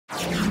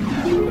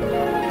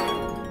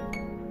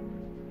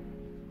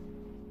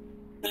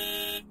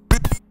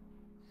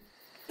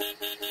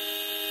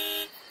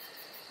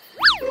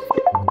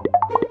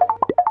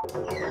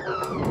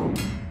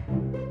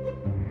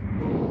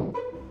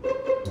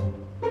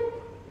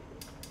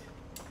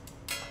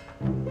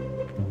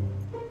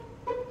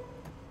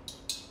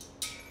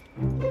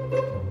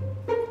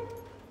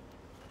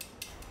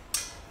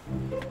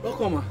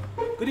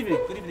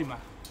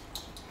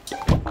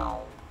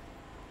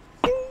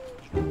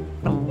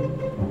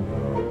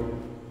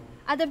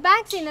Are the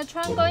bags in the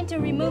trunk going to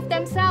remove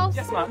themselves?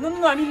 Yes, ma.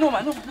 No, I mean, no,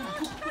 ma. No.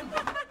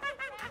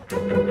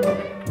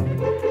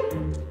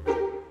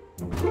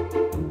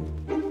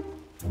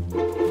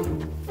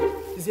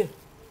 Is it?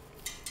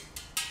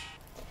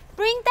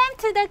 Bring them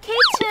to the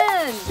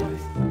kitchen.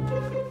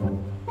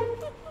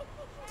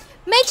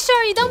 Make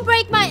sure you don't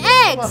break my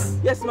eggs.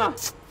 Yes, ma.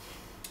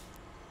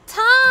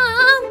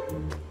 Tom!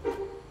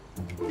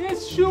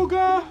 Yes,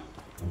 sugar.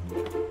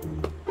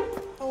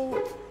 Oh,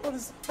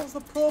 what's the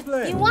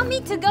problem? You want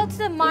me to go to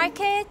the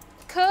market,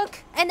 cook,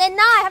 and then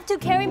now I have to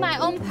carry my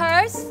own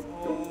purse?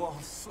 Oh,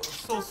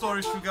 so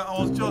sorry, sugar. I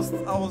was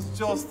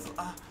just.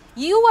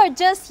 You were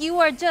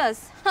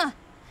just. Huh.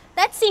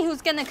 Let's see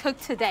who's gonna cook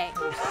today.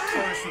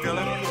 Sorry, sugar.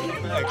 Let me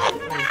look back.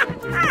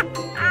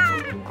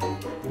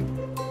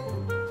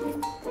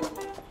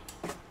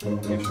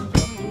 Okay, sugar.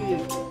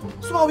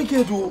 So how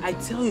wicked, do? I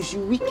tell you, she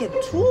wicked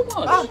too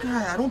much. Ah,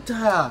 guy, I don't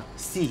tire.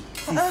 See,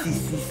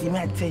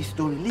 may I tell you a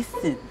story?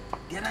 Listen,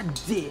 the other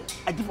day,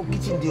 I did for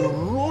kitchen, they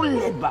roll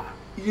eba.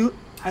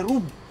 I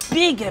roll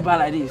big eba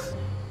like this.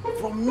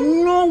 From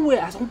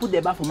nowhere, as I put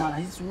the eba for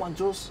man, this woman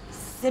just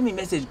send me a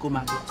message, go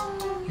market.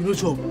 You know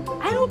chop?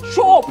 I don't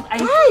chop.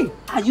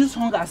 I used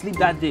hunger and sleep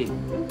that day.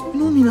 You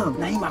know me now?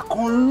 Now I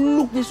can't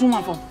look this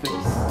woman for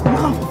face. Look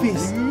her for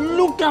face?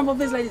 Look her for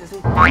face like this. I say,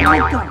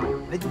 look her.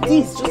 Like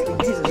this, just like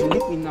this, as you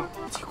look me now.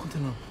 What you can't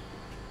tell her?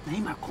 Now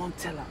I can't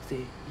tell her.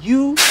 Say,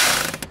 you.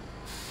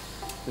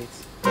 Wait.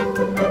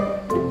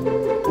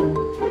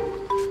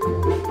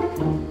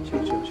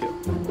 Chill.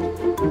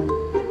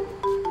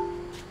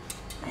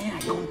 Now I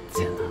can't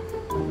tell her.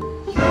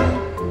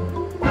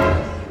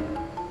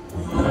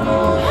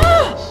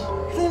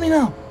 You know me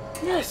now?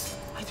 Yes.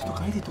 I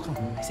need to talk.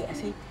 I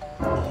say,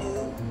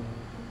 you.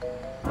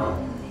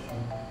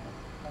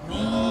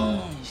 Me.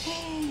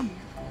 Hey,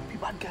 be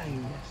bad guy.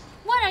 Yes.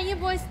 What are you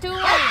boys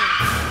doing?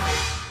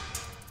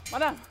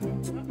 Madam,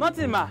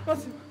 nothing, ma.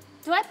 Nothing.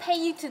 Do I pay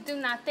you to do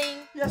nothing?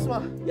 Yes,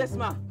 ma. Yes,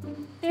 ma.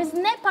 There's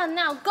NEPA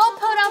now. Go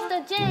put off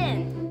the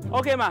gen.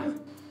 Okay, ma.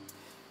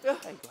 Yeah.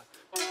 Thank God.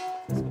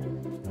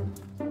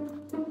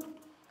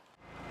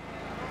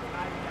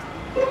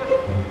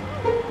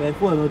 My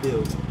phone no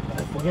dey.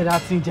 Forget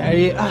that thing,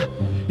 Jerry.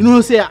 You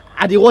know, say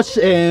I did watch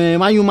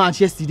Man U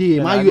match yesterday.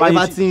 Man U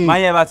Everton.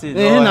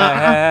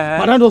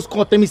 But that just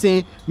call tell me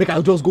saying make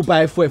I just go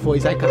buy fuel for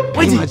his car.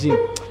 Imagine.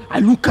 I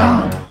look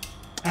am.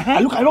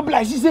 I don't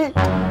like she say.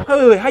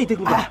 Wait. How you take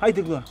look? How you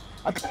take look?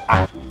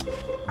 I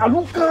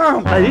look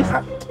am. Like this?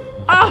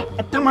 I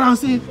tell man and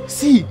say,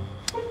 see.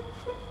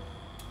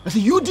 I say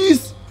you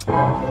this.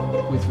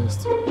 Wait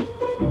first.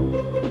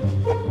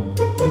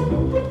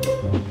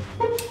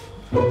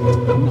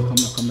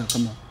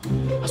 Come now.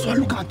 So I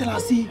look and tell her,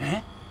 say,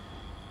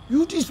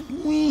 you this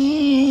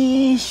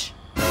wish.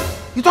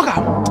 You talk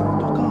am.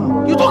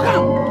 You talk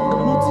am.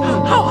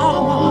 How?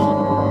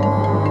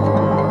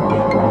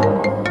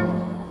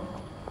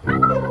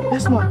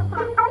 Yes, ma.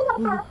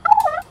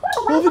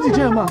 Over the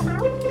chair, ma.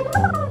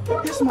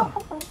 Yes, ma.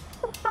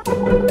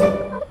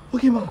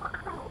 Okay, ma.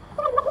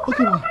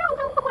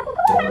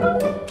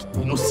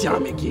 You know, see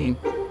am again.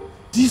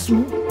 This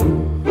one.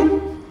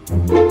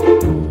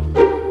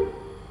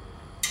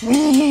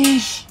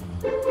 Wish.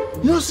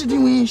 You don't see the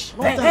wish.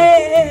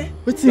 Hey.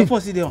 What's Before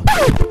sit down. I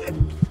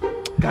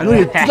know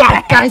you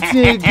that kind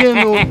thing again,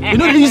 no. You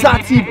know they use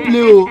that thing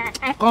play, oh.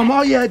 Come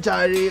out here,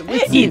 Jerry.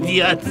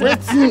 Idiot.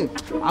 Waiting.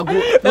 I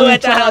go try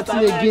that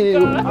thing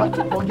again, oh.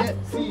 Forget.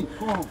 See,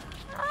 come.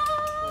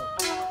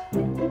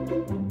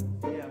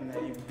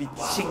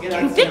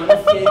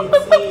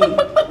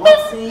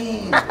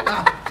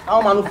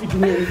 How man no fit do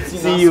me anything?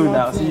 See you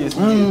now.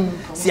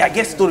 See, I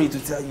get story to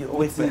tell you.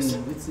 Wait first.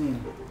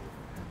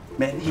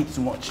 Man, he eat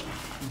too much.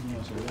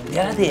 The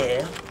other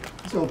day,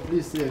 this your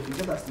place, sir. You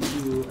get us to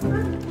do.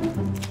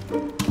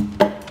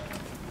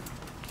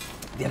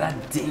 The other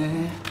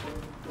day,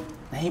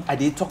 I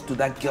did talk to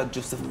that girl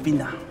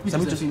Josephina.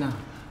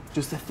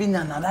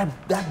 Josephina, now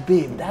that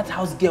babe, that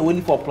house girl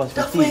only for plus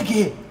 15. That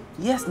girl?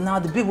 Yes, now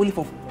the babe only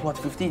for plus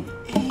 15.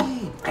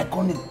 Hey. I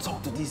can't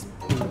talk to this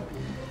babe.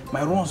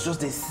 My runs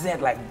just they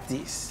said like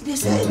this. They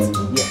said?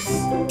 Yes.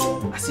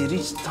 As it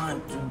reached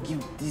time to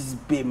give this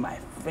babe my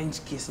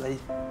French kiss like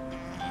this.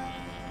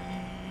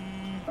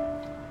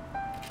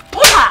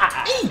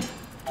 Hey!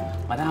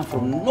 Madam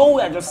from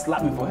nowhere just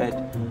slapped me for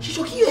head. She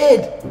shook your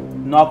head.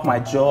 Knock my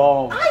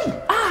jaw.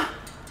 Aye.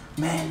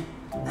 Man,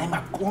 now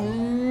I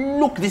can't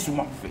look this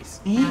woman's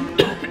face. I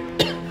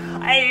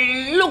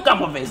look at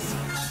my face.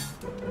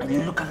 And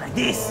you look at like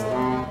this.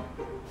 Now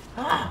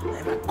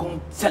I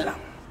can't tell her.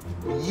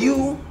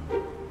 You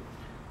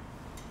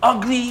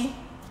ugly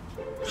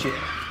shit.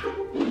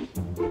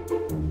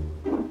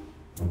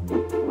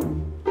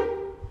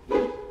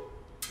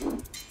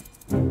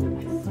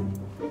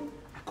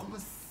 I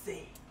can't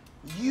say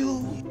you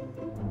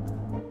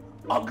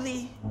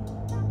ugly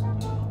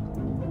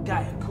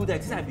guy. Could I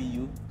just be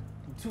you?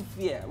 Too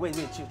fair. Wait,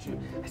 chill.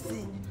 I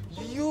say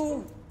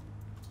you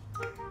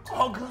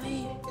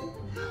ugly.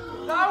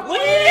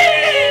 Wish!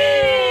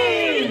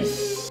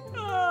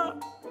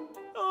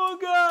 Oh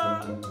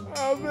God!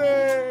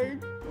 Abeg!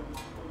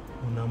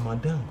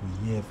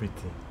 hear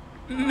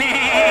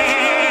everything.